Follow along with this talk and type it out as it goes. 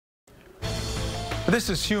This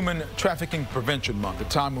is Human Trafficking Prevention Month, a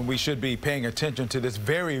time when we should be paying attention to this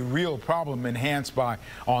very real problem enhanced by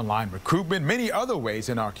online recruitment, many other ways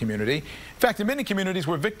in our community. In fact, in many communities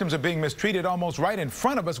where victims are being mistreated almost right in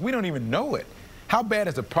front of us, we don't even know it. How bad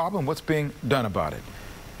is the problem? What's being done about it?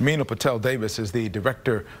 Meena Patel Davis is the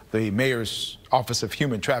director, the Mayor's Office of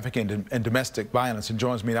Human Trafficking and Domestic Violence, and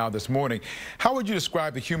joins me now this morning. How would you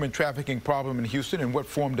describe the human trafficking problem in Houston, and what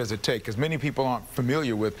form does it take? Because many people aren't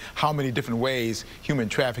familiar with how many different ways human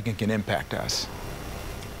trafficking can impact us.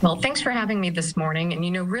 Well, thanks for having me this morning.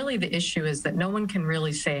 And, really the issue is that no one can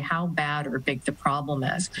really say how bad or big the problem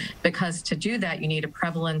is, because to do that, you need a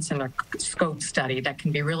prevalence and a scope study that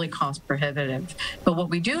can be really cost prohibitive. But what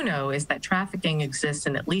we do know is that trafficking exists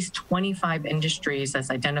in at least 25 industries as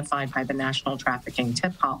identified by the National Trafficking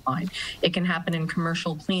Tip Hotline. It can happen in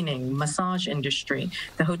commercial cleaning, massage industry,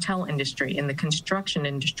 the hotel industry, in the construction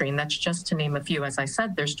industry, and that's just to name a few. As I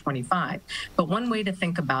said, there's 25. But one way to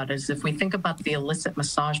think about it is if we think about the illicit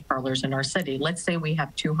massage parlors in our city. Let's say we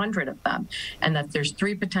have 200 of them, and that there's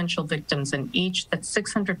 3 potential victims in each. That's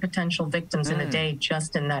 600 potential victims in a day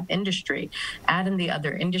just in that industry. Add in the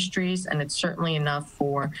other industries, and it's certainly enough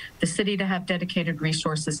for the city to have dedicated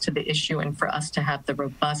resources to the issue and for us to have the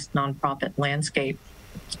robust nonprofit landscape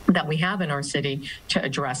that we have in our city to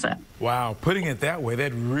address it. Wow, putting it that way,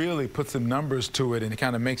 that really puts some numbers to it and it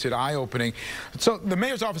kind of makes it eye-opening. So the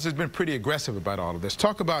mayor's office has been pretty aggressive about all of this.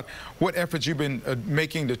 Talk about what efforts you've been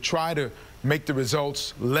making to try to make the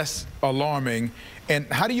results less alarming, and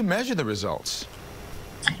how do you measure the results?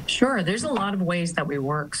 Sure. There's a lot of ways that we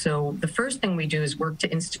work. So the first thing we do is work to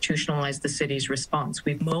institutionalize the city's response.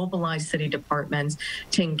 We've mobilized city departments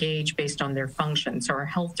to engage based on their functions. So our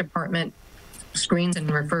health department screens and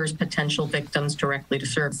refers potential victims directly to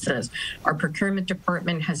services. Our procurement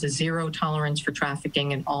department has a zero tolerance for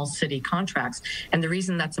trafficking in all city contracts. And the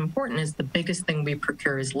reason that's important is the biggest thing we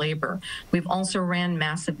procure is labor. We've also ran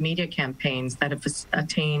massive media campaigns that have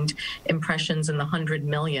attained impressions in the 100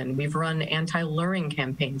 million. We've run anti-luring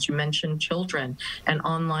campaigns. You mentioned children and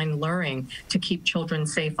online luring to keep children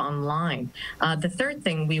safe online. The third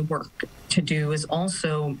thing we work to do is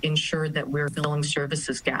also ensure that we're filling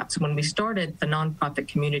services gaps. When we started, the nonprofit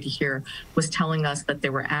community here was telling us that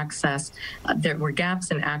there were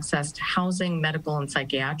gaps in access to housing, medical, and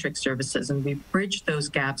psychiatric services, and we bridged those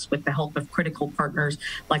gaps with the help of critical partners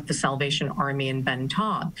like the Salvation Army and Ben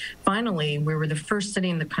Taub. Finally, we were the first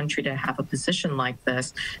city in the country to have a position like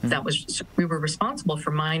this. We were responsible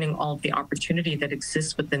for mining all of the opportunity that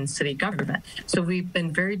exists within city government. So we've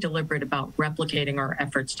been very deliberate about replicating our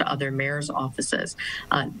efforts to other mayors' offices.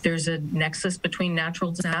 There's a nexus between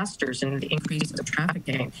natural disasters and the increase of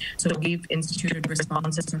trafficking. So we've instituted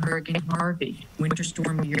responses to Hurricane Harvey, Winter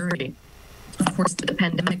Storm Uri. Of course, the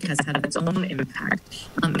pandemic has had its own impact.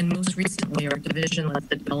 And most recently, our division led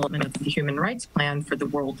the development of the Human Rights Plan for the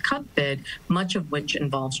World Cup bid, much of which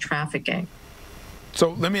involves trafficking.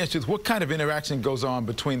 So let me ask you this, what kind of interaction goes on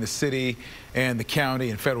between the city and the county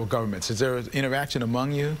and federal governments? Is there an interaction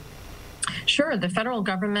among you? Sure. The federal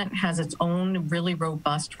government has its own really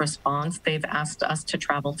robust response. They've asked us to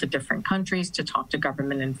travel to different countries, to talk to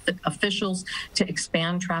government officials, to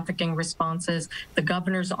expand trafficking responses. The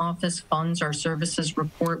governor's office funds our services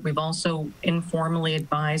report. We've also informally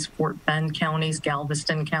advised Fort Bend counties,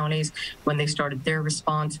 Galveston counties when they started their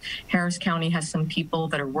response. Harris County has some people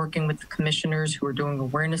that are working with the commissioners who are doing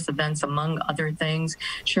awareness events, among other things.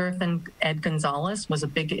 Sheriff Ed Gonzalez was a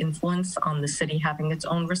big influence on the city having its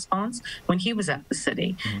own response when he was at the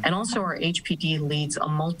city. And also our HPD leads a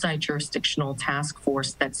multi-jurisdictional task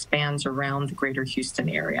force that spans around the greater Houston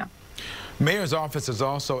area. Mayor's office has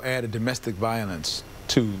also added domestic violence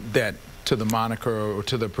to the moniker, or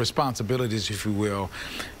to the responsibilities, if you will.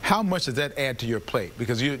 How much does that add to your plate?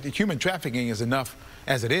 Because human trafficking is enough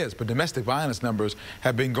as it is, but domestic violence numbers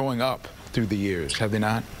have been going up through the years, have they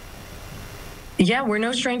not? Yeah, we're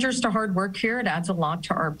no strangers to hard work here. It adds a lot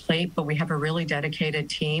to our plate, but we have a really dedicated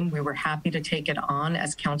team. We were happy to take it on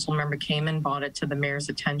as Councilmember Kamen brought it to the mayor's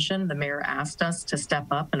attention. The mayor asked us to step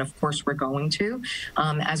up, and of course we're going to.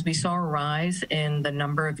 As we saw a rise in the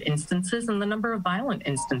number of instances and the number of violent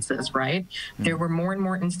instances, right? There were more and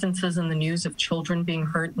more instances in the news of children being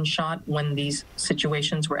hurt and shot when these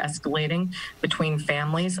situations were escalating between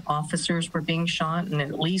families. Officers were being shot, and in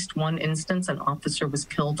at least one instance, an officer was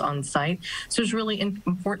killed on site. So it's really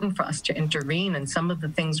important for us to intervene, and some of the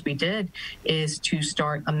things we did is to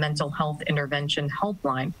start a mental health intervention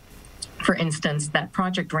helpline. For instance, that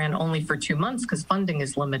project ran only for 2 months because funding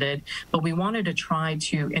is limited, but we wanted to try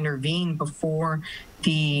to intervene before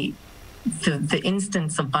the the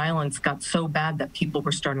instance of violence got so bad that people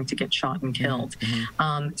were starting to get shot and killed.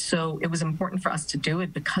 So it was important for us to do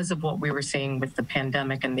it because of what we were seeing with the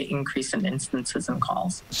pandemic and the increase in instances and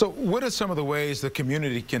calls. So what are some of the ways the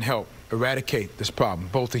community can help eradicate this problem,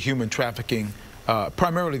 both the human trafficking,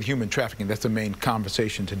 primarily the human trafficking, that's the main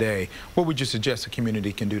conversation today. What would you suggest the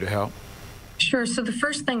community can do to help? Sure. So the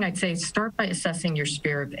first thing I'd say is start by assessing your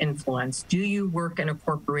sphere of influence. Do you work in a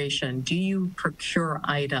corporation? Do you procure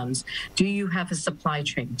items? Do you have a supply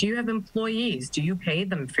chain? Do you have employees? Do you pay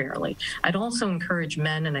them fairly? I'd also encourage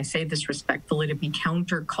men, and I say this respectfully, to be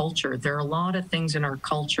counterculture. There are a lot of things in our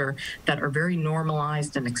culture that are very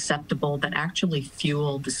normalized and acceptable that actually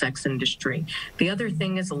fuel the sex industry. The other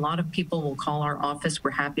thing is a lot of people will call our office.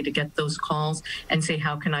 We're happy to get those calls and say,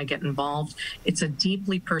 how can I get involved? It's a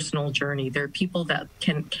deeply personal journey. There are people that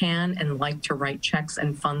can and like to write checks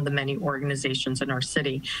and fund the many organizations in our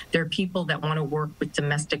city. There are people that want to work with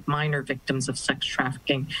domestic minor victims of sex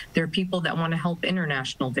trafficking. There are people that want to help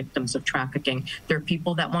international victims of trafficking. There are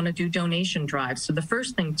people that want to do donation drives. So the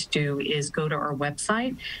first thing to do is go to our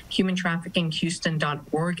website,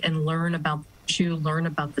 humantraffickinghouston.org, and learn about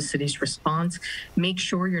the city's response. Make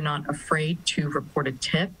sure you're not afraid to report a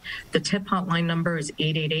tip. The tip hotline number is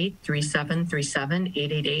 888-3737,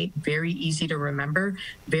 888. Very easy to remember,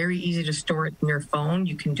 very easy to store it in your phone.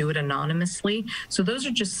 You can do it anonymously. So those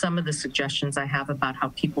are just some of the suggestions I have about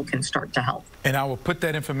how people can start to help. And I will put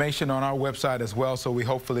that information on our website as well, so we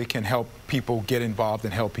hopefully can help people get involved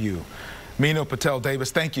and help you. Meena Patel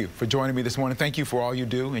Davis, thank you for joining me this morning. Thank you for all you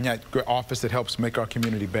do in your office that helps make our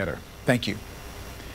community better. Thank you.